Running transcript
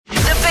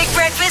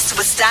Breakfast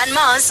with Stan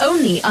Mars.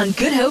 Only on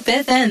Good Hope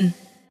FM.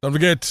 Don't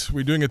forget,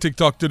 we're doing a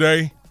TikTok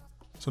today,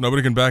 so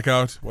nobody can back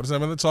out. What is the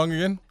name of that song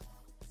again?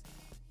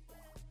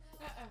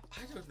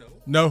 I don't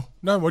know.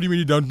 No. What do you mean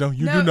you don't know?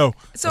 You No. do know.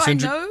 So I'll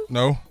send I you-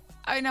 know. No.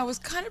 I was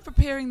kind of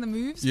preparing the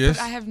moves, Yes.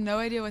 but I have no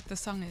idea what the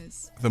song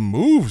is. The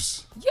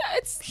moves. Yeah,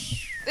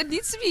 it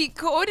needs to be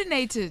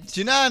coordinated.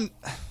 Do you know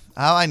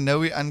how I know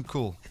we're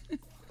uncool?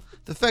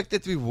 The fact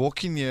that we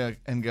walk in here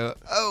and go,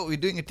 oh, we're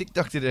doing a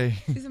TikTok today.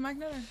 Is the mic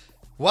not on?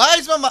 Why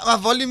is my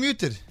volume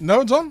muted?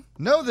 No, it's on.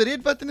 No, the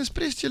red button is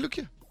pressed here. Look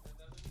here.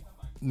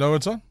 No,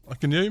 it's on. I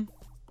can hear him.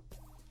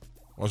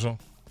 What's wrong?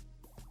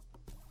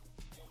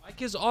 Mic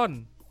is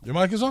on. Your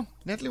mic is on.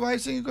 Natalie, why are you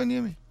saying you can't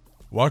hear me?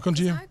 Why can't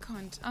you hear him? I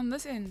can't. On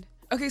this end.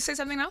 Okay, say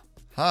something now.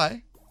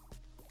 Hi.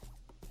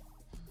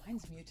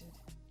 Mine's muted.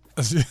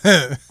 Oh,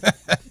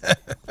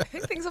 I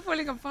think things are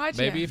falling apart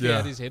Maybe here. if he Yeah.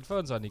 had his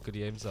headphones on, he could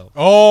hear himself.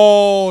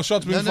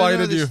 shots being fired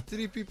at you. There's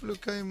 3 people who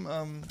came.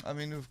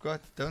 We've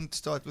got. Don't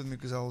start with me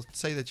because I'll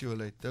say that you were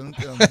late. Don't.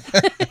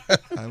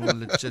 I will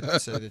legit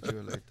say that you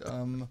were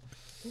late.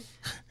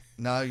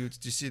 Now you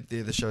see it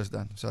there. The show's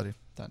done. Sorry,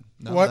 done.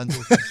 No, What? I'm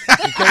done talking.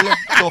 Michaela,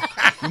 talk.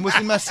 You must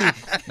in my seat.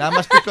 Now I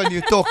must pick on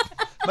you. Talk.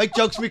 Make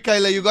jokes,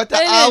 Michaela. You got an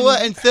hour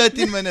and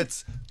 13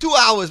 minutes. 2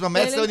 hours. My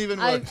maths don't even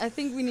work. I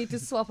think we need to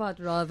swap out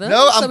rather.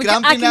 No, I'm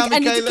grumpy now, I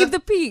need to Michaela. keep the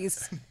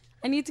peace.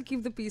 I need to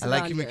keep the peace I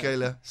like around you, here.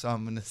 Michaela, so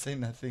I'm going to say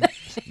nothing.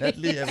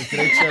 Natalie, have a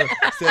great show.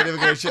 Stan, have a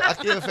great show.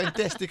 Aki, have a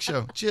fantastic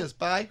show. Cheers.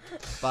 Bye.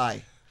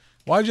 Bye.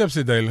 Why'd you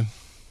upset Dalen?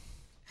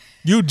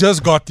 You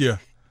just got here.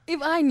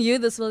 If I knew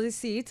this was his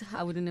seat,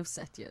 I wouldn't have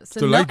sat here. So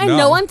Too late now.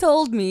 no one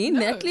told me.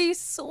 Natalie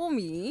saw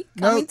me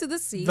come No, into the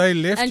seat. they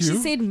left and you. she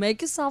said,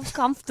 make yourself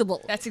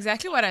comfortable. That's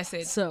exactly what I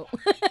said. So,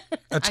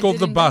 It's I called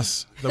the didn't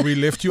bus. That we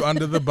left you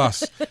under the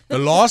bus. The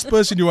last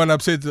person you want to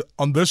upset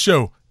on this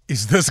show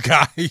is this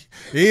guy.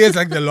 He is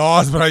like the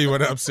last bro you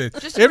want to upset.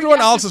 Just to Everyone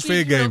bring you up else to is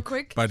fair speed real game,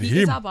 quick, but he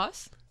him. is our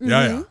boss.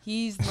 Yeah.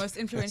 He's the most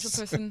influential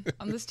person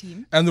on this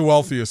team. And the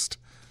wealthiest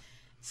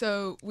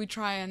So we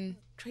try and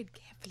tread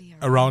carefully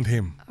around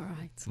him. all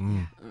right.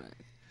 Mm.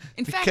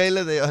 In fact,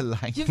 Michaela, they are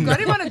lying. you've got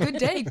him on a good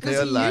day They because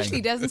are he lying.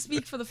 usually doesn't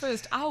speak for the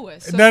first hour.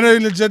 So No,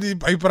 legit,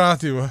 hy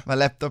praat hier. My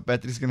laptop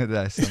battery's going to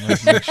die, so I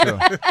must make sure.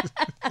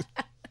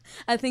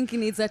 I think he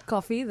needs that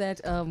coffee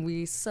that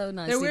we so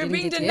nicely we're didn't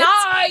being get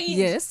denied. Yet.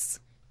 Yes.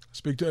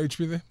 Speak to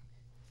HP there.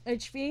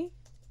 HP?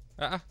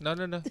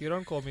 No. You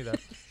don't call me that.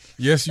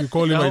 Yes, you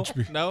call him No,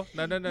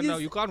 HP. no.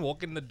 You can't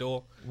walk in the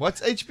door.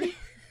 What's HP?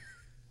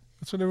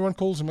 That's what everyone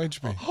calls him,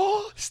 HP.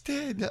 Oh,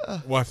 Stan.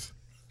 What?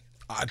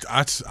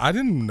 I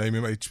didn't name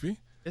him HP.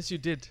 Yes, you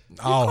did.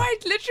 Oh, quite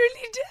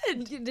literally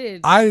did. You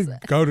did. I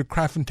go to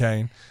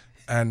Krafontein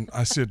and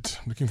I said,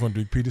 looking for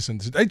Duke Peterson.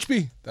 They said,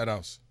 HP, that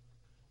house.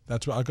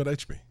 That's where I got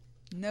HP.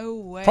 No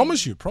way.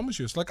 Promise you.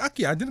 It's like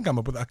Aki. I didn't come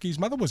up with Aki. His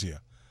mother was here.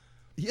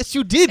 Yes,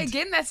 you did.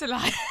 Again, that's a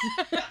lie.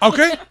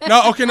 Okay.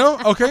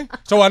 Okay.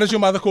 So why does your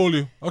mother call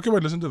you? Okay,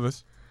 wait, listen to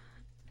this.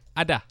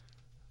 Ada.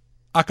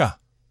 Aka.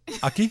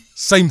 Aki.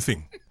 Same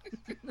thing.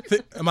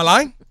 Am I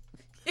lying?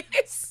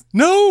 Yes.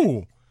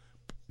 No.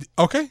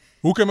 Okay.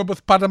 Who came up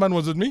with Padaman?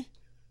 Was it me?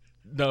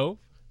 No.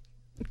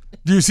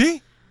 Do you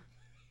see?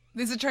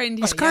 There's a trend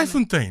here. That's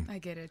Krafontein. I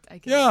get it.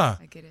 Yeah.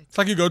 I get it. It's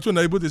like you go to a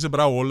neighborhood, there's a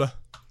bra holle.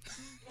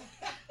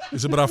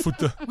 There's a bra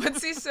voete.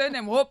 What's his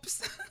surname?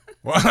 Whoops.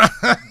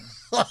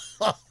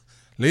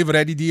 Leave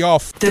ready D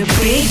off. The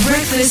Big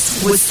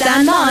Breakfast with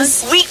Stan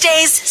Mars.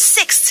 Weekdays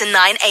 6 to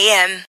 9 a.m.